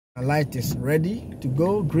My light is ready to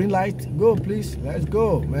go. Green light, go please. Let's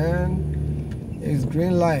go, man. It's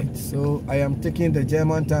green light. So I am taking the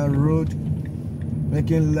Germantown road,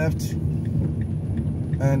 making left,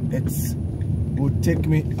 and it will take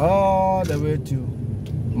me all the way to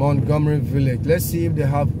Montgomery Village. Let's see if they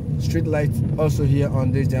have street lights also here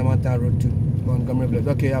on this Germantown road to Montgomery Village.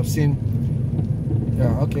 Okay, I've seen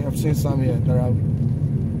some here. There are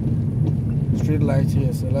street lights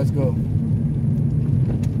here, so let's go.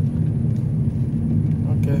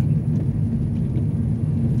 Okay.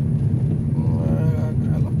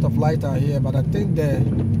 A lot of light are here, but I think the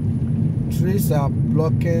trees are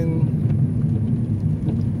blocking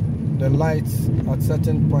the lights at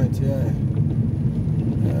certain points. Yeah,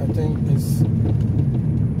 I think it's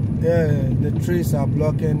the trees are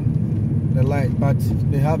blocking the light, but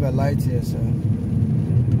they have a light here, so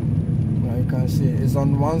you can see it's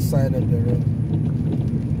on one side of the road.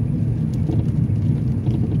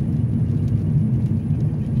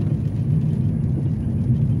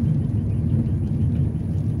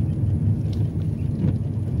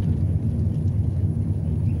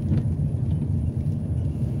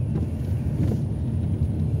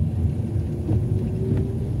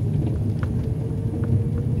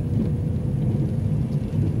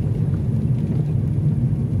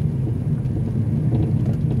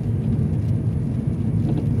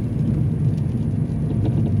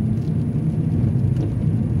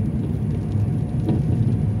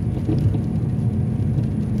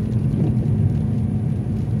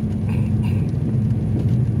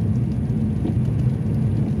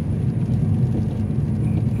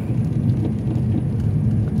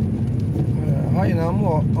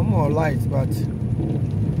 I'm more light, but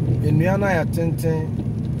in Rihanna I tinting,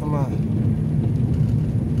 I'm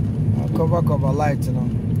cover light, you know.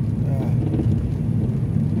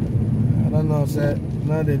 I don't know, say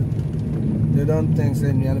no, they don't think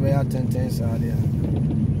say Rihanna be tinting inside here,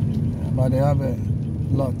 but they have a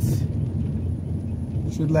lot.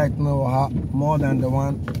 Should like know more than the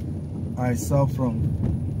one I saw from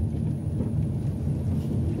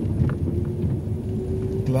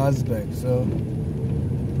Gaithersburg. So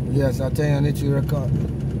yes, I tell you, I need to record.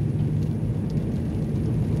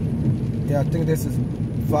 Yeah, I think this is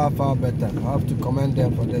far better. I have to commend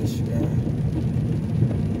them for this. Yeah,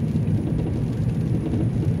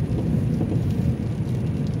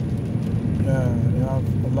 they have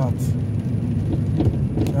a lot.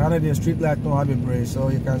 The street light don't have a break, so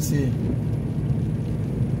you can see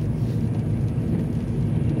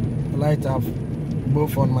the light have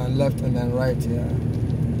both on my left and then right here. Yeah.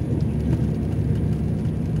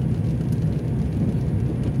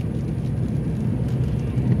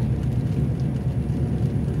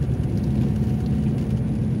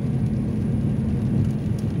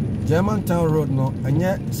 Germantown Road, no, and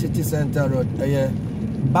yet City Center Road, a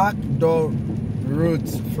back door route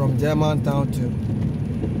from Germantown to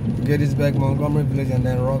Gaithersburg, Montgomery Village, and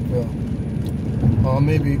then Rockville, or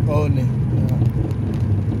maybe Olney.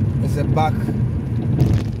 It's a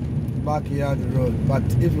backyard road. But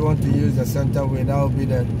if you want to use the center way, that will be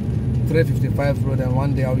the 355 road, and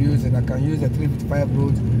one day I'll use it. I can use the 355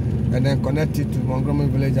 road and then connect it to Montgomery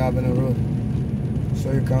Village Avenue Road,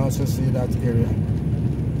 so you can also see that area.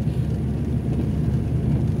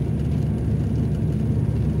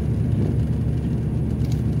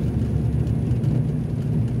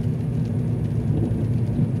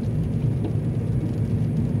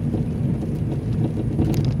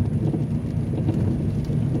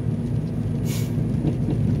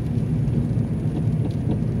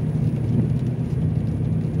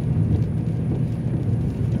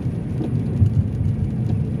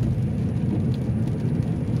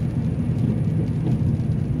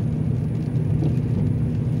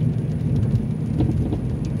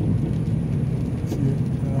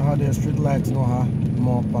 The street lights no have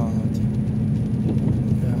more power.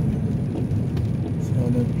 Yeah. So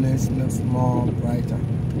the place looks more brighter.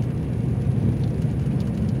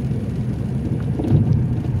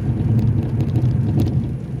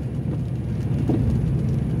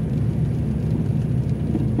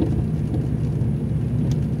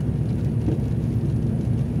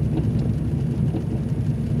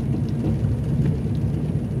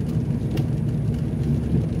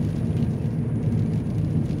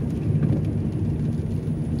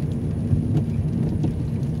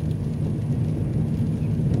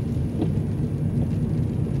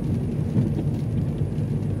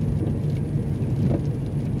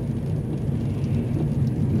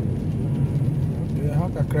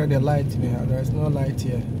 The light here. There is no light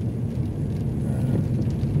here.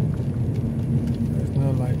 There's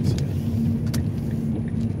no light here.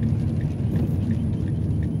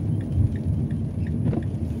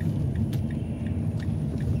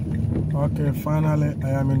 Okay, finally I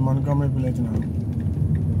am in Montgomery Village now.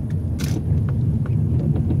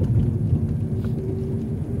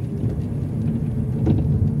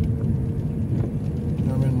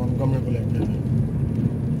 I'm in Montgomery Village.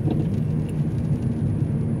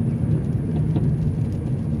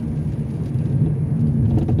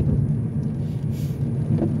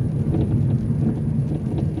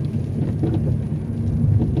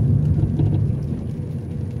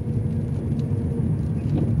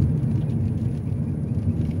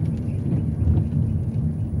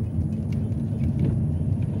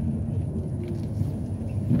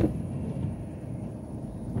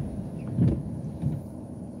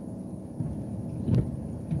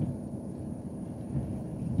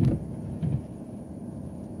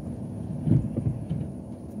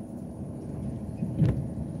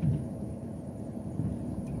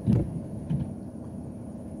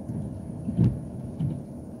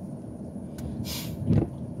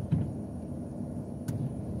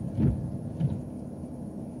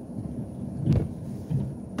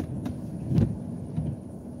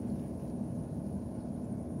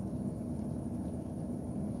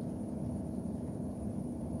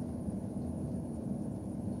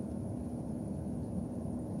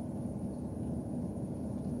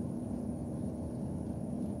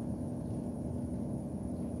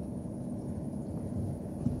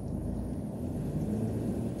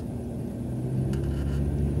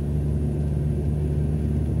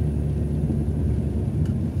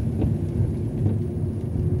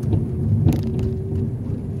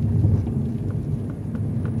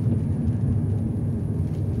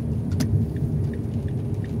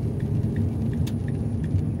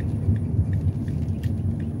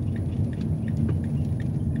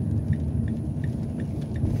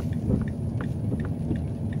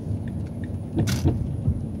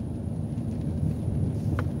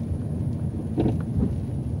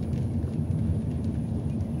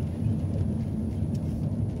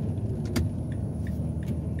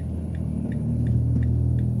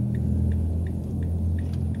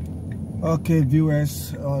 Okay,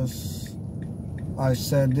 viewers, as I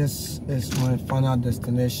said, this is my final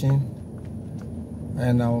destination,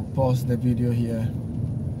 and I'll pause the video here.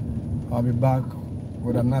 I'll be back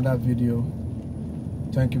with another video.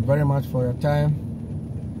 Thank you very much for your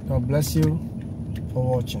time. God bless you for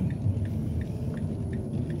watching.